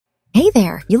Hey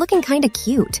there, you looking kinda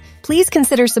cute. Please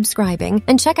consider subscribing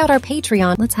and check out our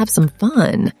Patreon. Let's have some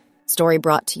fun. Story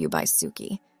brought to you by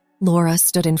Suki. Laura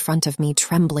stood in front of me,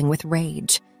 trembling with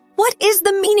rage. What is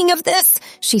the meaning of this?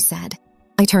 She said.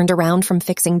 I turned around from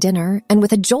fixing dinner and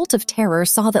with a jolt of terror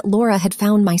saw that Laura had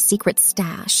found my secret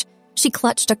stash. She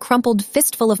clutched a crumpled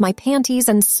fistful of my panties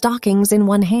and stockings in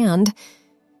one hand.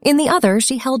 In the other,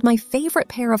 she held my favorite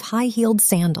pair of high-heeled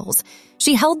sandals.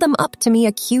 She held them up to me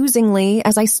accusingly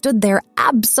as I stood there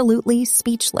absolutely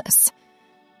speechless.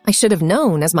 I should have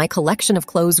known as my collection of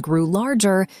clothes grew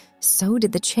larger, so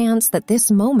did the chance that this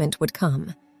moment would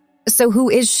come. So who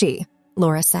is she?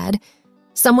 Laura said.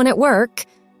 Someone at work.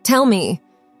 Tell me.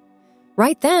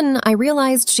 Right then, I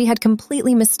realized she had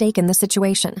completely mistaken the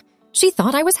situation. She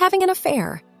thought I was having an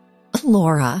affair.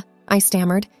 Laura, I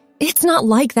stammered. It's not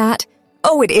like that.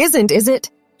 Oh, it isn't, is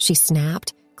it? She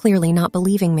snapped, clearly not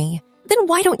believing me. Then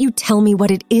why don't you tell me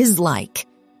what it is like?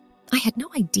 I had no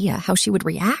idea how she would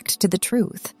react to the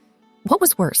truth. What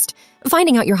was worst,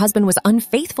 finding out your husband was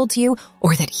unfaithful to you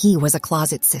or that he was a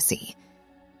closet sissy?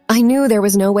 I knew there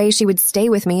was no way she would stay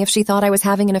with me if she thought I was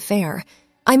having an affair.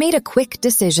 I made a quick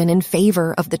decision in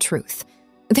favor of the truth.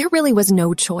 There really was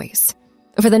no choice.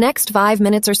 For the next 5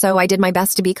 minutes or so, I did my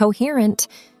best to be coherent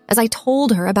as I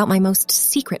told her about my most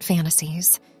secret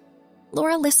fantasies.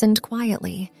 Laura listened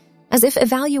quietly, as if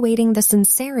evaluating the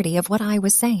sincerity of what I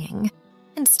was saying,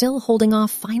 and still holding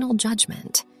off final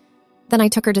judgment. Then I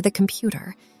took her to the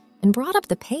computer and brought up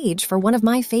the page for one of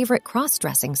my favorite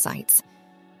cross-dressing sites.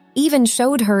 Even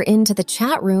showed her into the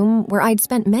chat room where I'd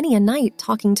spent many a night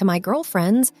talking to my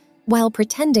girlfriends while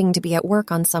pretending to be at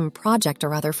work on some project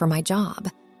or other for my job.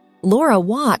 Laura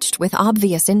watched with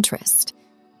obvious interest.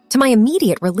 To my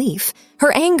immediate relief,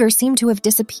 her anger seemed to have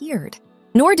disappeared,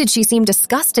 nor did she seem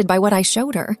disgusted by what I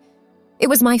showed her. It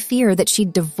was my fear that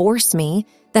she'd divorce me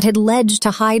that had led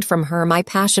to hide from her my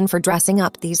passion for dressing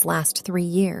up these last 3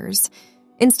 years.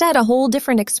 Instead, a whole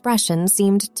different expression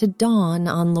seemed to dawn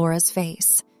on Laura's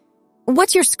face.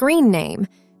 What's your screen name?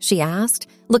 She asked,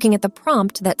 looking at the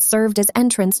prompt that served as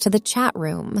entrance to the chat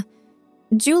room.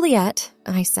 Juliet,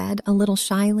 I said, a little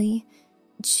shyly.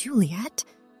 Juliet?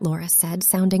 Laura said,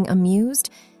 sounding amused.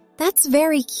 That's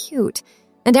very cute.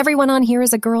 And everyone on here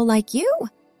is a girl like you?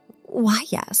 Why,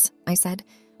 yes, I said.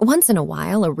 Once in a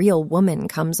while, a real woman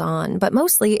comes on, but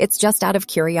mostly it's just out of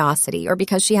curiosity or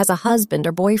because she has a husband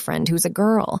or boyfriend who's a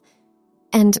girl.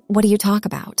 And what do you talk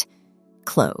about?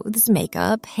 Clothes,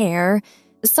 makeup, hair.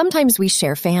 Sometimes we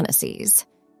share fantasies.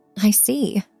 I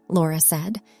see, Laura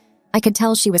said. I could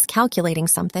tell she was calculating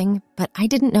something, but I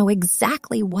didn't know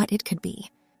exactly what it could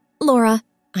be. Laura,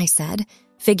 I said,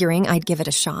 figuring I'd give it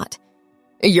a shot.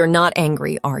 You're not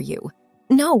angry, are you?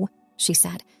 No, she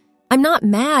said. I'm not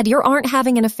mad. You aren't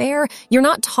having an affair. You're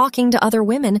not talking to other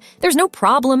women. There's no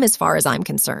problem as far as I'm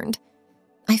concerned.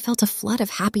 I felt a flood of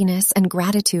happiness and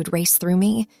gratitude race through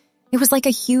me. It was like a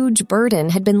huge burden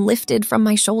had been lifted from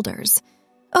my shoulders.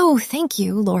 Oh, thank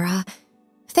you, Laura.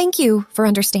 Thank you for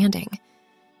understanding.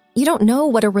 You don't know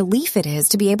what a relief it is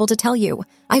to be able to tell you.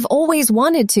 I've always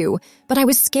wanted to, but I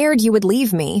was scared you would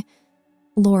leave me.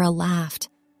 Laura laughed.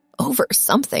 Over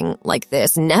something like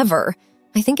this, never.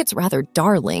 I think it's rather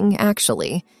darling,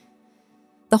 actually.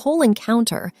 The whole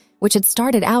encounter, which had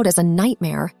started out as a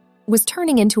nightmare, was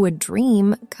turning into a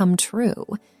dream come true.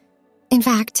 In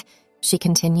fact, she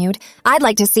continued, I'd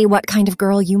like to see what kind of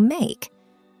girl you make.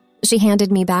 She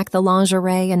handed me back the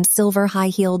lingerie and silver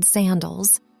high-heeled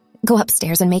sandals. Go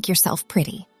upstairs and make yourself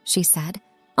pretty, she said.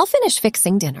 I'll finish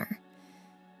fixing dinner.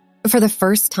 For the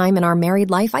first time in our married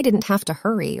life, I didn't have to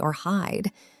hurry or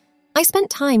hide. I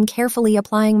spent time carefully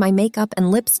applying my makeup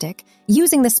and lipstick,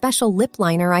 using the special lip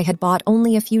liner I had bought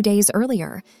only a few days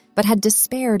earlier, but had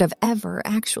despaired of ever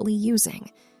actually using.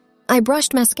 I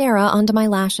brushed mascara onto my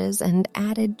lashes and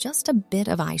added just a bit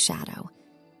of eyeshadow.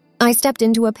 I stepped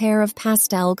into a pair of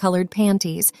pastel-colored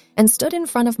panties and stood in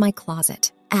front of my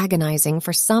closet, agonizing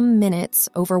for some minutes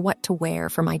over what to wear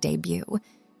for my debut.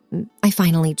 I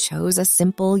finally chose a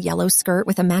simple yellow skirt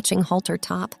with a matching halter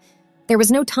top. There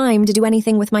was no time to do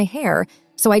anything with my hair,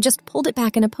 so I just pulled it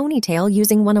back in a ponytail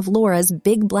using one of Laura's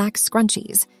big black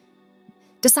scrunchies.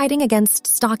 Deciding against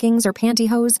stockings or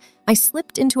pantyhose, I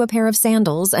slipped into a pair of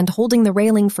sandals and, holding the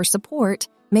railing for support,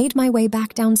 made my way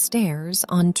back downstairs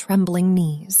on trembling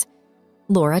knees.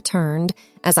 Laura turned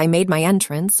as I made my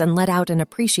entrance and let out an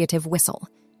appreciative whistle.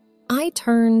 I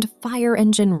turned fire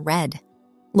engine red.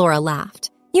 Laura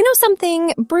laughed. You know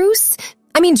something,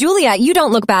 Julia, you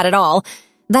don't look bad at all.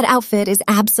 That outfit is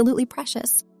absolutely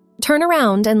precious. Turn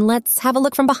around and let's have a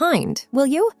look from behind, will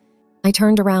you? I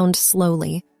turned around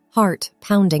slowly, heart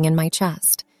pounding in my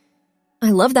chest.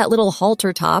 I love that little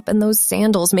halter top, and those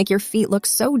sandals make your feet look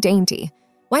so dainty.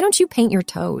 Why don't you paint your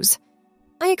toes?"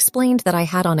 I explained that I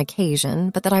had on occasion,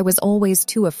 but that I was always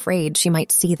too afraid she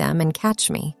might see them and catch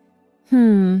me.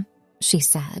 She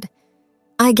said.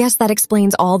 "I guess that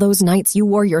explains all those nights you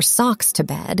wore your socks to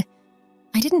bed."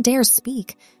 I didn't dare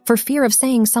speak, for fear of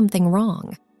saying something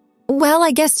wrong. "Well,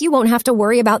 I guess you won't have to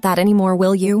worry about that anymore,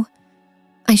 will you?"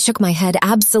 I shook my head,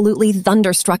 absolutely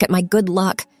thunderstruck at my good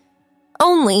luck.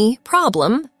 "Only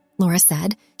problem," Laura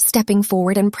said, stepping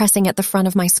forward and pressing at the front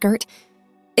of my skirt,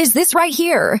 "is this right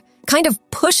here. Kind of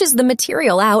pushes the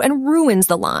material out and ruins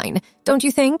the line, don't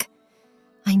you think?"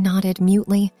 I nodded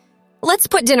mutely. "Let's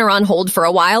put dinner on hold for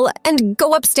a while and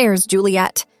go upstairs,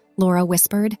 Juliet," Laura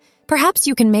whispered. "Perhaps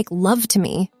you can make love to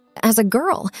me as a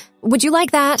girl. Would you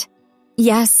like that?"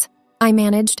 "Yes," I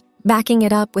managed, backing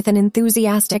it up with an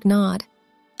enthusiastic nod.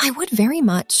 "I would very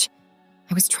much."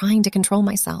 I was trying to control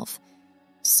myself.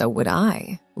 "So would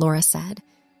I," Laura said.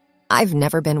 "I've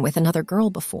never been with another girl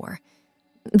before."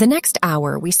 The next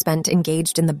hour we spent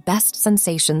engaged in the best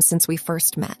sensations since we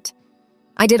first met.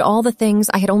 I did all the things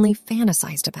I had only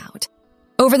fantasized about.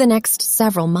 Over the next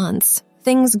several months,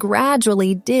 things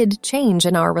gradually did change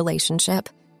in our relationship.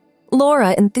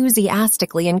 Laura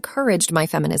enthusiastically encouraged my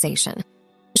feminization.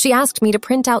 She asked me to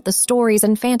print out the stories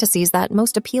and fantasies that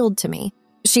most appealed to me.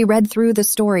 She read through the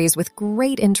stories with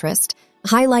great interest,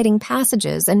 highlighting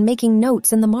passages and making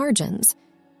notes in the margins.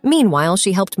 Meanwhile,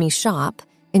 she helped me shop,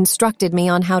 instructed me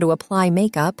on how to apply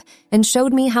makeup, and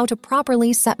showed me how to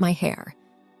properly set my hair.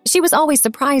 She was always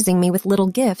surprising me with little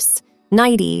gifts,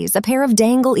 nighties, a pair of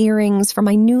dangle earrings for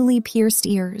my newly pierced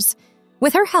ears.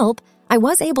 With her help, I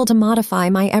was able to modify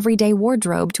my everyday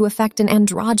wardrobe to affect an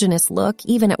androgynous look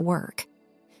even at work.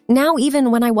 Now,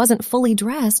 even when I wasn't fully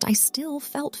dressed, I still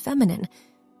felt feminine.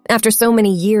 After so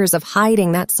many years of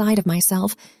hiding that side of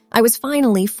myself, I was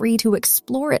finally free to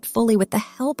explore it fully with the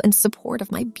help and support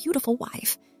of my beautiful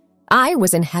wife. I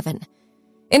was in heaven.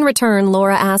 In return,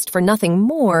 Laura asked for nothing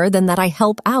more than that I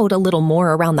help out a little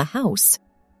more around the house.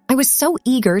 I was so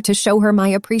eager to show her my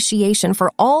appreciation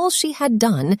for all she had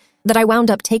done that I wound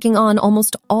up taking on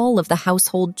almost all of the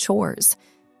household chores.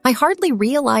 I hardly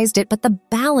realized it, but the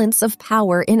balance of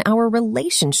power in our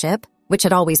relationship, which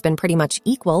had always been pretty much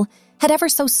equal, had ever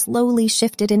so slowly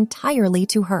shifted entirely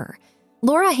to her.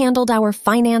 Laura handled our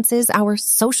finances, our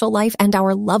social life, and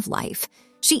our love life.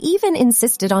 She even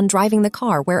insisted on driving the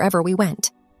car wherever we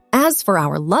went. As for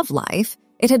our love life,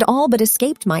 it had all but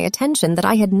escaped my attention that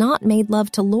I had not made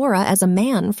love to Laura as a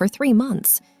man for 3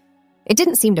 months. It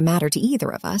didn't seem to matter to either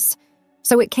of us.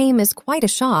 So it came as quite a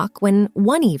shock when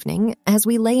one evening, as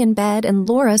we lay in bed and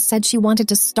Laura said she wanted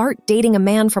to start dating a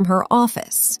man from her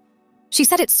office. She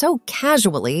said it so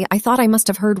casually, I thought I must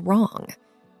have heard wrong.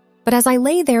 But as I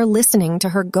lay there listening to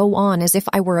her go on as if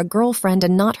I were a girlfriend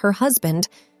and not her husband,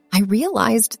 I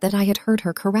realized that I had heard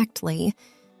her correctly.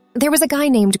 There was a guy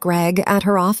named Greg at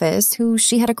her office who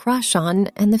she had a crush on,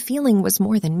 and the feeling was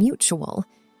more than mutual.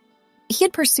 He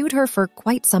had pursued her for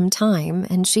quite some time,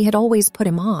 and she had always put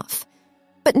him off.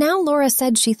 But now Laura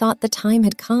said she thought the time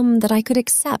had come that I could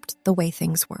accept the way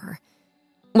things were.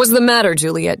 "What's the matter,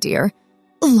 Juliet, dear?"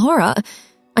 "Laura,"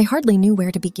 I hardly knew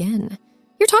where to begin.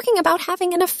 "You're talking about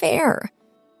having an affair.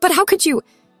 But how could you...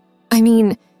 I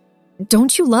mean,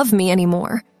 don't you love me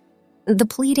anymore?" The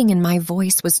pleading in my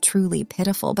voice was truly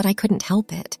pitiful, but I couldn't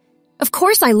help it. "Of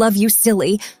course I love you,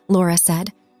 silly," Laura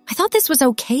said. "I thought this was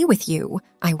okay with you,"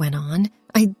 I went on.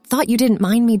 "I thought you didn't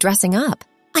mind me dressing up."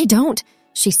 "I don't,"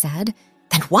 she said.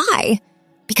 "Then why?"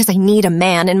 "Because I need a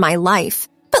man in my life."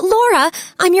 "But Laura,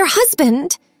 I'm your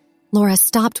husband." Laura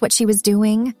stopped what she was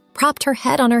doing, propped her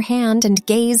head on her hand, and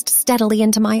gazed steadily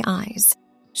into my eyes.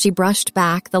 She brushed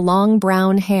back the long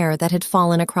brown hair that had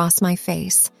fallen across my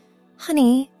face.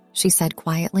 "Honey," she said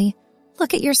quietly,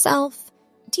 "look at yourself.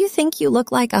 Do you think you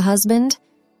look like a husband?"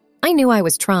 I knew I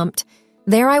was trumped.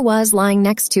 There I was lying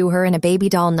next to her in a baby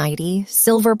doll nightie,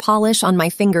 silver polish on my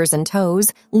fingers and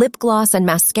toes, lip gloss and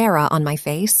mascara on my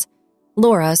face.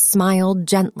 Laura smiled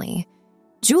gently.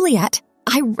 "Juliet,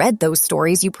 I read those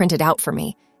stories you printed out for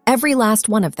me. Every last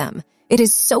one of them. It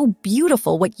is so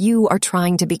beautiful what you are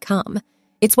trying to become.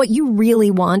 It's what you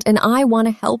really want, and I want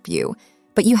to help you.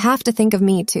 But you have to think of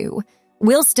me, too.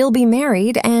 We'll still be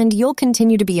married, and you'll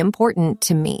continue to be important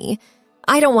to me.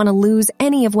 I don't want to lose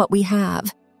any of what we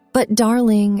have. But,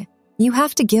 darling, you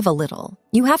have to give a little.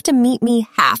 You have to meet me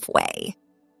halfway."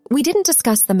 We didn't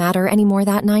discuss the matter anymore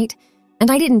that night, and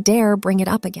I didn't dare bring it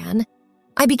up again.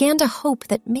 I began to hope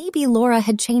that maybe Laura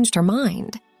had changed her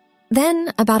mind.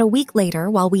 Then, about a week later,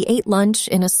 while we ate lunch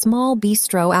in a small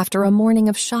bistro after a morning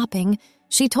of shopping,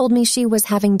 she told me she was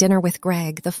having dinner with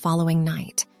Greg the following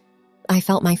night. I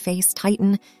felt my face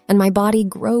tighten and my body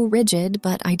grow rigid,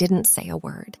 but I didn't say a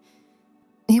word.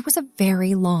 It was a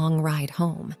very long ride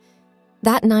home.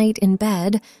 That night in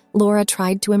bed, Laura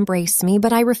tried to embrace me,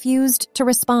 but I refused to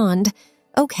respond.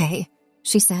 "Okay,"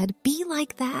 she said, "be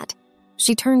like that."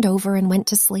 She turned over and went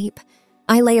to sleep.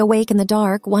 I lay awake in the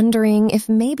dark, wondering if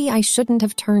maybe I shouldn't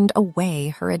have turned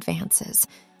away her advances.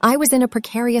 I was in a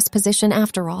precarious position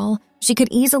after all. She could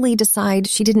easily decide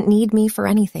she didn't need me for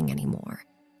anything anymore.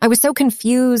 I was so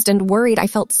confused and worried I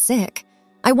felt sick.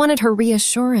 I wanted her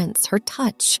reassurance, her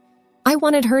touch. I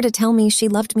wanted her to tell me she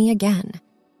loved me again.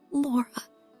 "Laura,"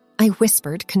 I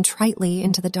whispered contritely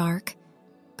into the dark,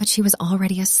 but she was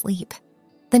already asleep.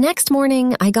 The next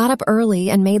morning, I got up early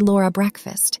and made Laura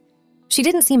breakfast. She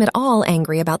didn't seem at all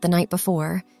angry about the night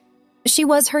before. She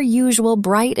was her usual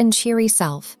bright and cheery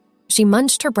self. She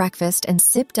munched her breakfast and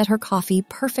sipped at her coffee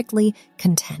perfectly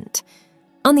content.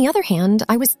 On the other hand,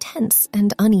 I was tense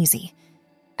and uneasy.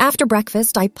 After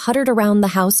breakfast, I puttered around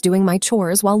the house doing my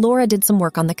chores while Laura did some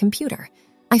work on the computer.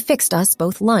 I fixed us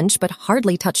both lunch but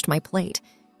hardly touched my plate.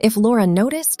 If Laura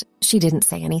noticed, she didn't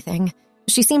say anything.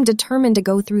 She seemed determined to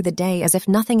go through the day as if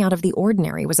nothing out of the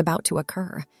ordinary was about to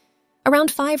occur.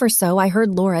 Around 5 or so, I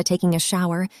heard Laura taking a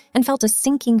shower and felt a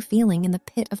sinking feeling in the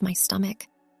pit of my stomach.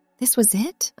 This was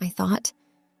it, I thought.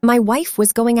 My wife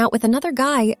was going out with another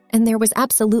guy, and there was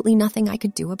absolutely nothing I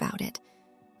could do about it.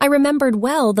 I remembered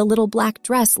well the little black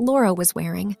dress Laura was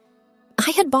wearing.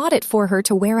 I had bought it for her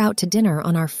to wear out to dinner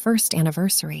on our first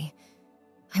anniversary.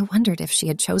 I wondered if she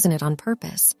had chosen it on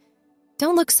purpose.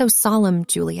 "Don't look so solemn,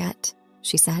 Juliet,"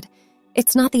 she said.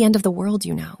 "It's not the end of the world,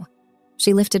 you know."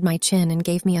 She lifted my chin and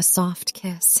gave me a soft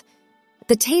kiss.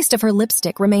 The taste of her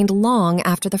lipstick remained long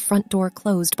after the front door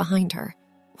closed behind her.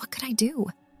 What could I do?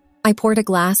 I poured a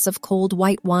glass of cold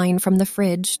white wine from the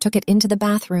fridge, took it into the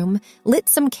bathroom, lit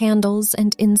some candles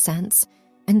and incense,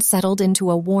 and settled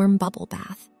into a warm bubble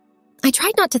bath. I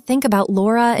tried not to think about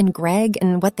Laura and Greg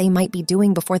and what they might be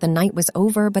doing before the night was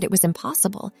over, but it was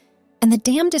impossible. And the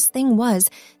damnedest thing was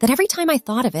that every time I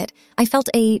thought of it, I felt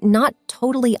a not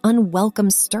totally unwelcome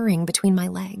stirring between my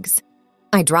legs.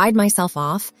 I dried myself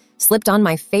off, slipped on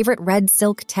my favorite red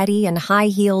silk teddy and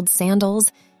high-heeled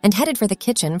sandals, and headed for the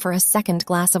kitchen for a second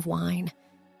glass of wine.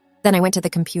 Then I went to the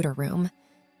computer room.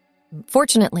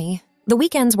 Fortunately, the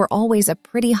weekends were always a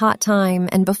pretty hot time,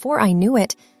 and before I knew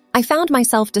it, I found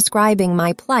myself describing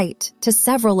my plight to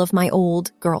several of my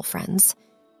old girlfriends.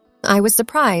 I was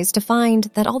surprised to find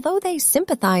that although they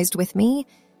sympathized with me,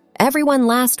 everyone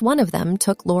last one of them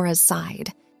took Laura's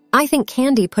side. I think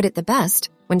Candy put it the best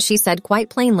when she said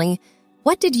quite plainly,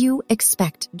 "What did you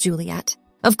expect, Juliet?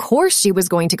 Of course she was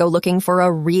going to go looking for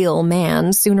a real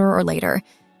man sooner or later.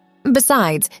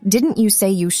 Besides, didn't you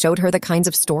say you showed her the kinds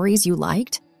of stories you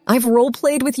liked? I've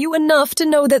role-played with you enough to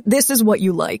know that this is what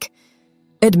you like."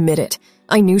 Admit it,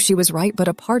 I knew she was right, but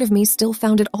a part of me still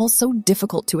found it all so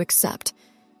difficult to accept.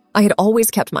 I had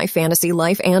always kept my fantasy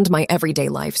life and my everyday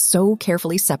life so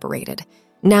carefully separated.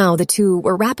 Now the two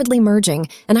were rapidly merging,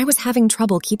 and I was having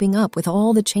trouble keeping up with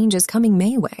all the changes coming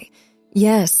my way.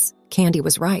 Yes, Candy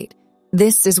was right.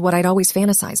 This is what I'd always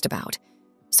fantasized about.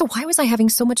 So why was I having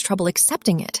so much trouble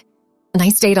accepting it? And I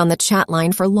stayed on the chat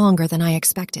line for longer than I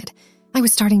expected. I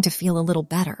was starting to feel a little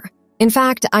better. In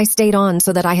fact, I stayed on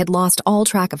so that I had lost all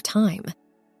track of time.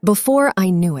 Before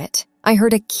I knew it, I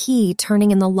heard a key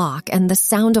turning in the lock and the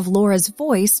sound of Laura's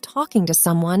voice talking to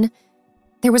someone.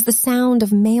 There was the sound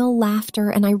of male laughter,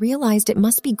 and I realized it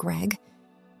must be Greg.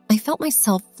 I felt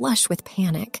myself flush with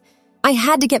panic. I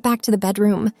had to get back to the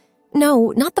bedroom.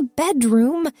 No, not the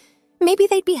bedroom. Maybe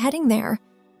they'd be heading there.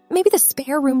 Maybe the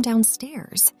spare room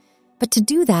downstairs. But to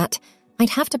do that,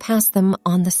 I'd have to pass them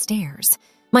on the stairs.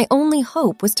 My only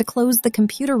hope was to close the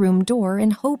computer room door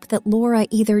and hope that Laura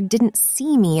either didn't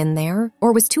see me in there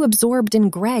or was too absorbed in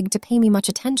Greg to pay me much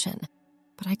attention.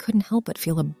 But I couldn't help but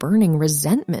feel a burning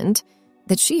resentment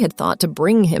that she had thought to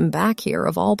bring him back here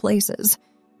of all places.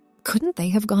 Couldn't they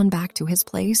have gone back to his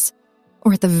place?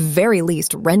 Or at the very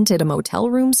least rented a motel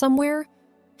room somewhere?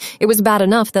 It was bad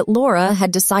enough that Laura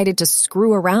had decided to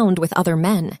screw around with other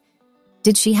men.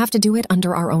 Did she have to do it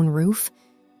under our own roof?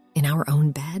 In our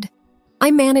own bed? I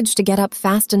managed to get up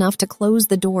fast enough to close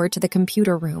the door to the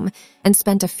computer room and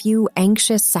spent a few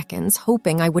anxious seconds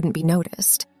hoping I wouldn't be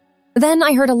noticed. Then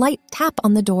I heard a light tap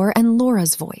on the door and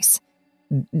Laura's voice.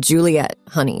 "Juliet,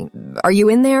 honey, are you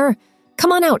in there?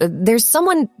 Come on out. There's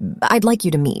someone I'd like you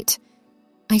to meet."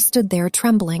 I stood there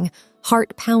trembling,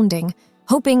 heart pounding,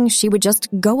 hoping she would just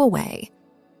go away.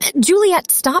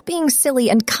 "Juliet, stop being silly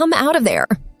and come out of there.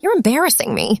 You're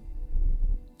embarrassing me."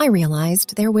 I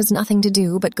realized there was nothing to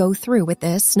do but go through with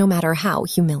this, no matter how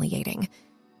humiliating.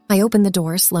 I opened the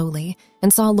door slowly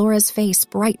and saw Laura's face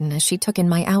brighten as she took in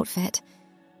my outfit.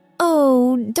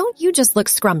 "Oh, don't you just look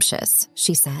scrumptious,"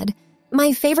 she said.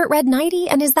 "My favorite red nightie,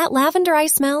 and is that lavender I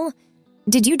smell?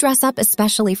 Did you dress up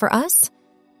especially for us?"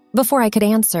 Before I could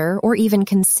answer or even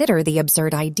consider the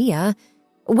absurd idea,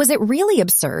 was it really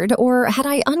absurd, or had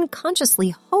I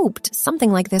unconsciously hoped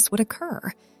something like this would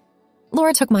occur?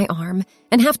 Laura took my arm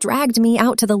and half dragged me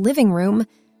out to the living room,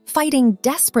 fighting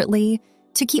desperately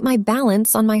to keep my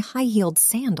balance on my high-heeled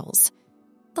sandals.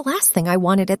 The last thing I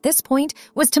wanted at this point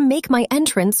was to make my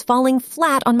entrance falling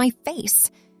flat on my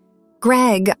face.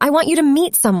 "Greg, I want you to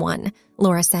meet someone,"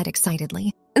 Laura said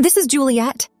excitedly. "This is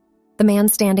Juliet." The man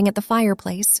standing at the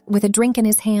fireplace, with a drink in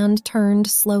his hand, turned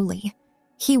slowly.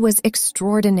 He was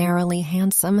extraordinarily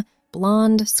handsome,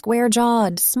 blonde,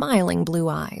 square-jawed, smiling blue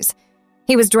eyes.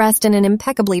 He was dressed in an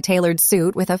impeccably tailored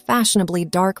suit with a fashionably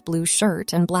dark blue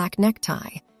shirt and black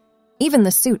necktie. Even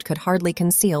the suit could hardly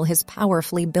conceal his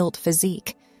powerfully built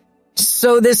physique.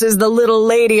 "So this is the little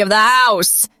lady of the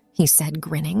house," he said,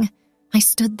 grinning. I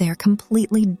stood there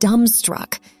completely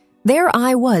dumbstruck. There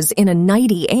I was in a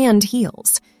nightie and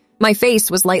heels. My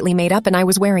face was lightly made up and I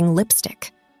was wearing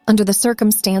lipstick. Under the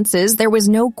circumstances, there was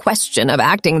no question of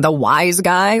acting the wise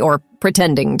guy or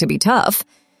pretending to be tough.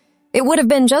 It would have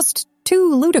been just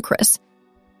too ludicrous.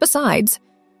 Besides,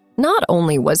 not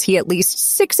only was he at least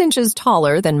 6 inches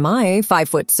taller than my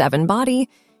 5'7" body,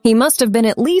 he must have been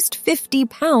at least 50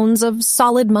 pounds of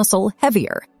solid muscle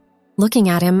heavier. Looking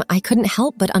at him, I couldn't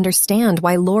help but understand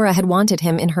why Laura had wanted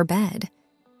him in her bed.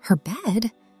 Her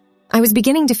bed? I was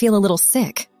beginning to feel a little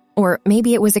sick. Or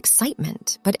maybe it was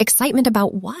excitement, but excitement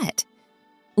about what?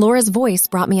 Laura's voice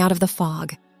brought me out of the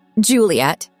fog.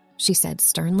 "Juliet," she said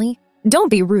sternly, "don't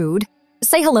be rude.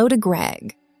 Say hello to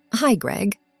Greg." "Hi,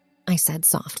 Greg," I said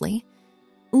softly.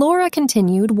 Laura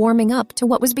continued warming up to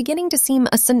what was beginning to seem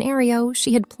a scenario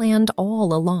she had planned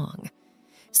all along.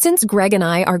 "Since Greg and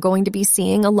I are going to be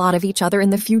seeing a lot of each other in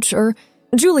the future,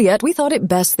 Juliet, we thought it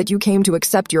best that you came to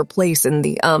accept your place in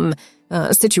the,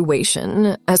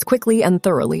 situation as quickly and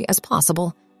thoroughly as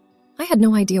possible." I had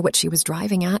no idea what she was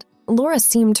driving at. Laura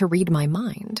seemed to read my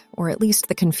mind, or at least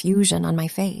the confusion on my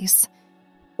face.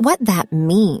 "What that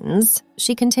means,"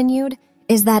 she continued,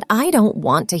 "is that I don't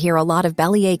want to hear a lot of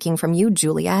belly aching from you,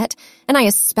 Juliet, and I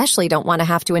especially don't want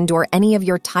to have to endure any of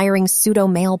your tiring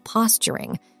pseudo-male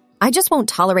posturing. I just won't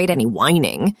tolerate any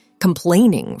whining,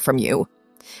 complaining from you.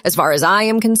 As far as I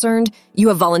am concerned, you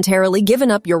have voluntarily given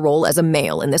up your role as a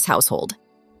male in this household.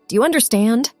 Do you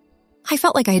understand?" I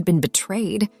felt like I had been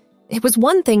betrayed. It was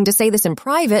one thing to say this in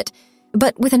private,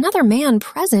 but with another man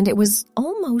present, it was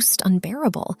almost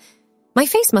unbearable. My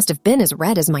face must have been as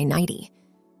red as my nightie.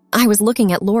 I was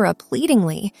looking at Laura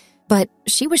pleadingly, but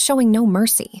she was showing no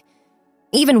mercy.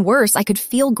 Even worse, I could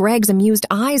feel Greg's amused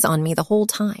eyes on me the whole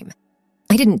time.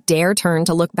 I didn't dare turn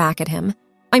to look back at him.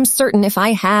 I'm certain if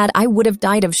I had, I would have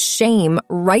died of shame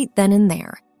right then and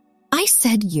there. "I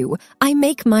said I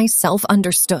make myself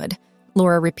understood,"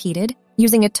 Laura repeated,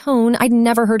 using a tone I'd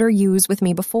never heard her use with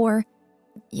me before.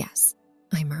 "Yes,"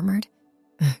 I murmured.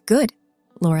 "Good,"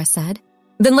 Laura said.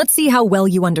 "Then let's see how well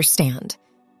you understand.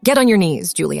 Get on your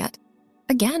knees, Juliet."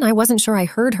 Again, I wasn't sure I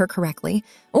heard her correctly,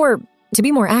 or, to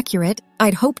be more accurate,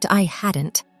 I'd hoped I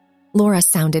hadn't. Laura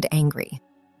sounded angry.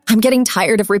 "I'm getting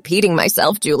tired of repeating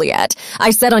myself, Juliet.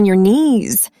 I said on your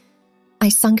knees." I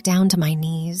sunk down to my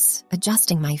knees,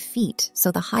 adjusting my feet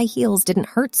so the high heels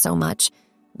didn't hurt so much,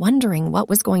 wondering what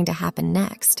was going to happen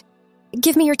next.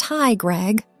 "Give me your tie,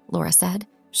 Greg," Laura said.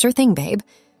 "Sure thing, babe."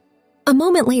 A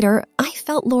moment later, I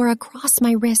felt Laura cross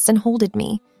my wrists and holded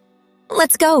me.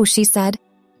 "Let's go," she said.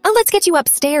 "Let's get you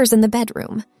upstairs in the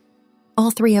bedroom."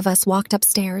 All 3 of us walked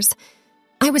upstairs.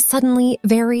 I was suddenly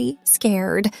very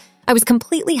scared. I was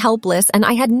completely helpless, and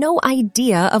I had no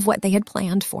idea of what they had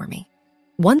planned for me.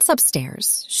 Once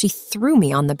upstairs, she threw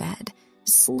me on the bed,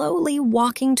 slowly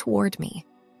walking toward me.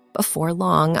 Before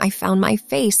long, I found my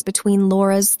face between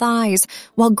Laura's thighs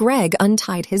while Greg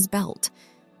untied his belt.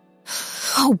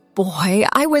 Oh boy,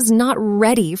 I was not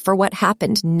ready for what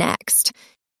happened next.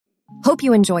 Hope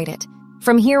you enjoyed it.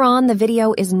 From here on, the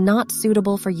video is not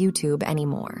suitable for YouTube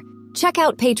anymore. Check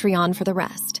out Patreon for the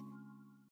rest.